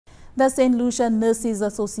The Saint Lucia Nurses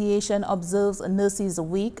Association observes Nurses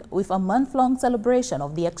Week with a month-long celebration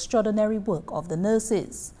of the extraordinary work of the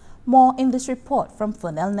nurses. More in this report from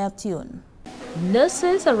Fernell Neptune.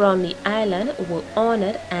 Nurses around the island were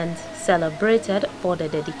honored and celebrated for their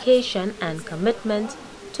dedication and commitment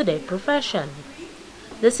to their profession.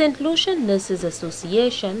 The Saint Lucia Nurses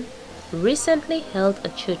Association recently held a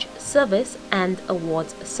church service and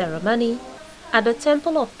awards ceremony at the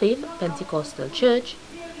Temple of Faith Pentecostal Church,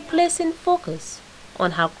 placing focus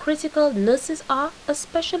on how critical nurses are,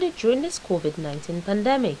 especially during this COVID-19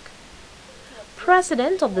 pandemic.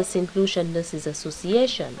 President of the Saint Lucia Nurses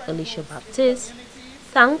Association, Alicia Baptiste,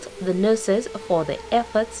 thanked the nurses for their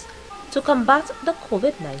efforts to combat the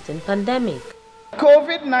COVID-19 pandemic.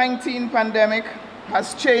 COVID-19 pandemic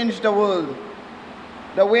has changed the world.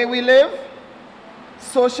 The way we live,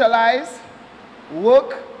 socialize,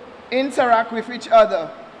 work, interact with each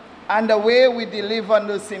other, and the way we deliver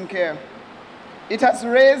nursing care. It has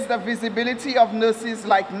raised the visibility of nurses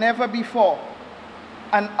like never before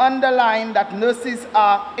and underlined that nurses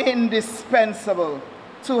are indispensable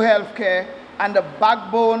to healthcare and the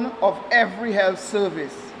backbone of every health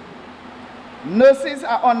service. Nurses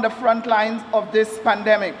are on the front lines of this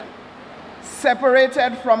pandemic,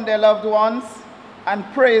 separated from their loved ones and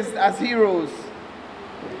praised as heroes.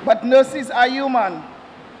 But nurses are human.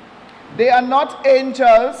 They are not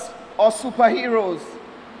angels or superheroes.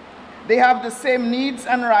 They have the same needs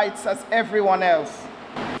and rights as everyone else.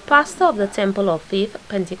 Pastor of the Temple of Faith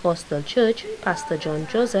Pentecostal Church, Pastor John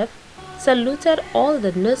Joseph, saluted all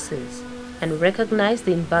the nurses and recognized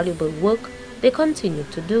the invaluable work they continue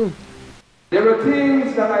to do. There are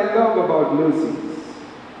things that I love about nurses.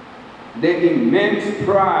 The immense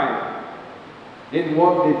pride in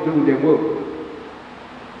what they do, their work.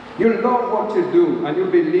 You love what you do and you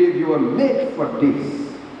believe you are made for this.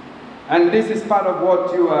 And this is part of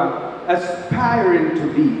what you are aspiring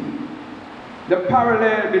to be. The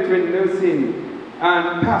parallel between nursing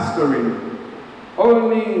and pastoring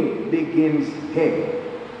only begins here.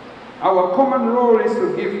 Our common role is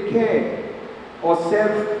to give care or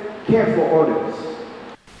self-care for others.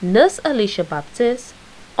 Nurse Alicia Baptiste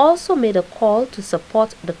also made a call to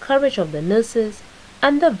support the courage of the nurses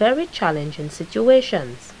under very challenging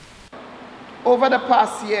situations. Over the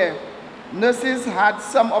past year, nurses had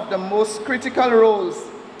some of the most critical roles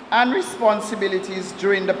and responsibilities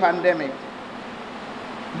during the pandemic.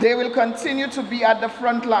 They will continue to be at the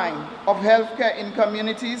front line of healthcare in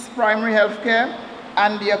communities, primary healthcare,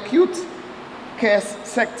 and the acute care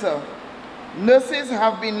sector. Nurses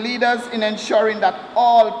have been leaders in ensuring that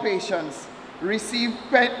all patients receive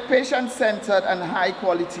patient-centered and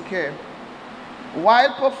high-quality care.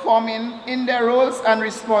 While performing in their roles and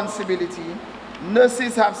responsibility,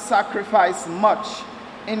 nurses have sacrificed much,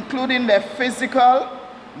 including their physical,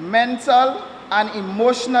 mental, and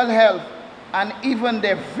emotional health, and even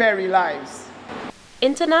their very lives.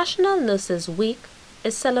 International Nurses Week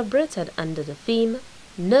is celebrated under the theme,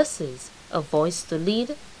 Nurses, a Voice to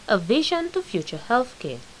Lead, a Vision to Future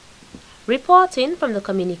Healthcare. Reporting from the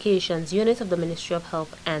Communications Unit of the Ministry of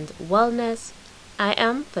Health and Wellness, I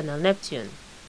am Fernell Neptune.